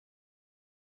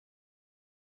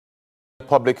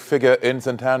public figure in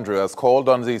St. Andrew has called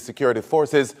on the security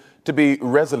forces to be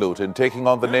resolute in taking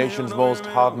on the nation's most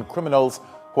hardened criminals,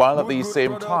 while at the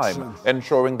same time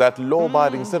ensuring that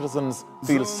law-abiding citizens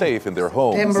feel safe in their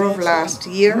homes. September of last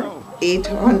year,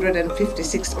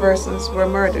 856 persons were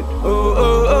murdered.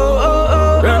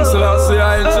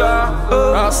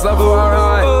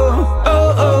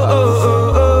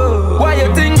 Why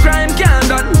you think crime can't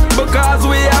done? Because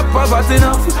we have poverty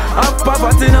enough,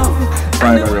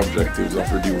 Primary objectives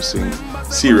of reducing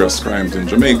serious crimes in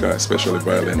Jamaica, especially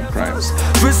violent crimes.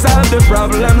 We solve the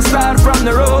problem, start from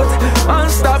the road, and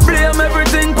stop blame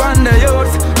everything on the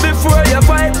youth. Before you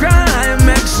fight crime,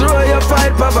 make sure you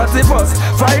fight poverty first.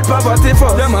 Fight poverty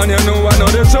first. Yeah man, you know I know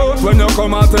the truth. When you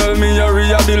come and tell me you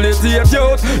rehabilitate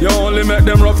youth, you only make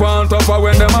them rough and tougher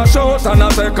when them a shout. And I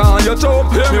take on your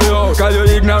choke. Hear me out, cause your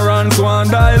ignorance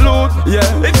won't dilute.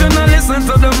 Yeah, if you not listen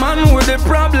to the man with the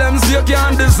problems, you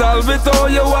can't dissolve it, or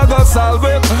you are gonna solve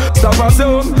it. Stop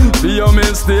assume, for your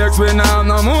mistakes, we now have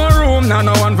no more room. Now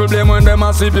no one to blame when them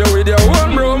a sweep you with your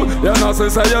own room. You know say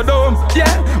you're dumb.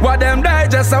 Yeah, what them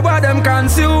digest or what them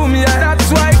consume. Yeah, that's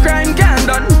why crime can't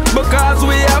done. Because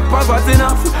we have poverty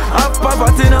enough,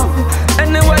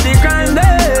 Anyway the crime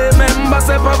they remember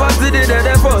say poverty did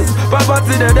the first,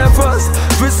 poverty did the first.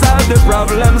 We solve the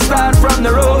problem, start from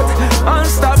the road, and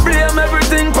stop blame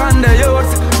everything on the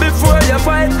youth. Before you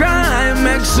fight crime,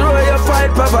 make sure you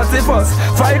fight poverty first.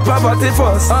 Fight poverty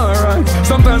first. Alright.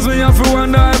 Sometimes we have to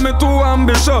wonder if me too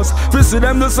ambitious. We see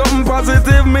them do something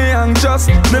positive, me anxious.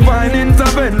 Divine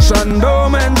intervention,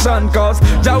 don't mention cause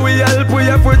Jah we help, we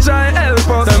have to try help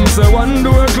us. Them say one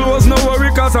door close, no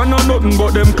worry cause I know nothing.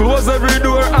 But them close every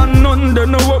door and none they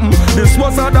know open. This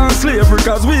was a than slavery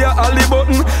cause we are all the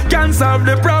button. Can't solve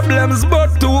the problems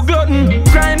but too glutton.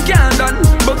 Crime can't done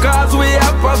because we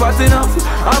have poverty enough.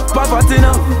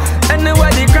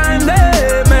 Anyway the crime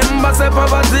they remember say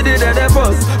poverty did the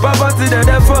first, poverty did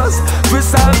the first. We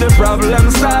solve the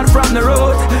problem, start from the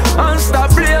road, and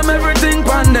stop blame everything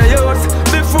on the youth.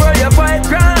 Before you fight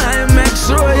crime, make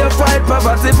sure you fight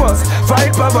poverty first.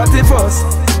 Fight poverty first.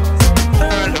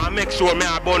 I make sure me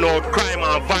I burn out crime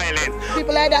and violence.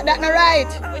 People like that, that's not right.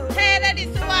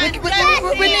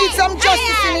 We need some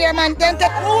justice in here, man. We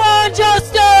want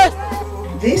justice.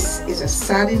 This is a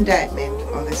sad indictment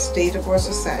on the state of our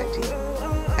society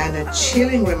and a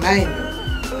chilling reminder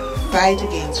the fight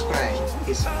against crime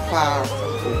is far from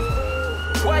over.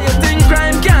 Why you think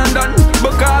crime can't done?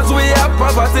 Because we have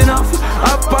poverty enough,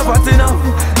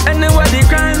 Anyway the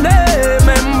crime they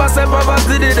remember say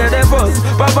poverty did the first,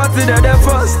 poverty did the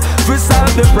first. We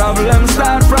solve the problem,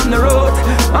 start from the road,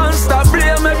 and stop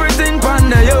blame everything on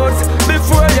the youth.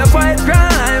 Before you fight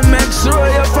crime, make sure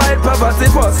you fight poverty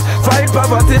first. Fight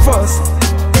poverty first.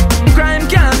 Crime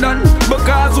can't done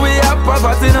because we have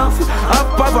poverty enough,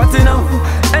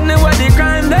 Anyway the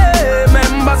crime they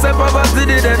remember say poverty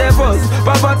did the first,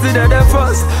 poverty did the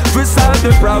first. We solve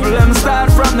the problem,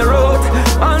 start from the road,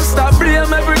 and stop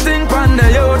blame everything on the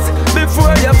youth.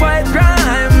 Before you fight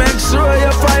crime, make sure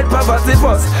you fight poverty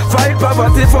first. Fight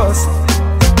poverty first.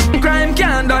 Crime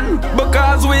can't done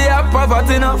because we have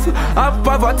poverty enough,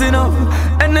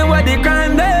 Anyway the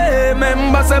crime they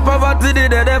remember say poverty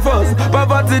did the first,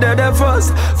 poverty did the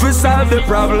first. We solve the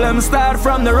problem, start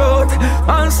from the road,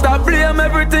 and stop blame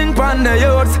everything on the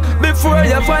youth. Before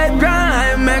you fight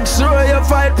crime, make sure you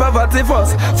fight poverty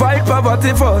first. Fight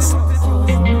poverty first.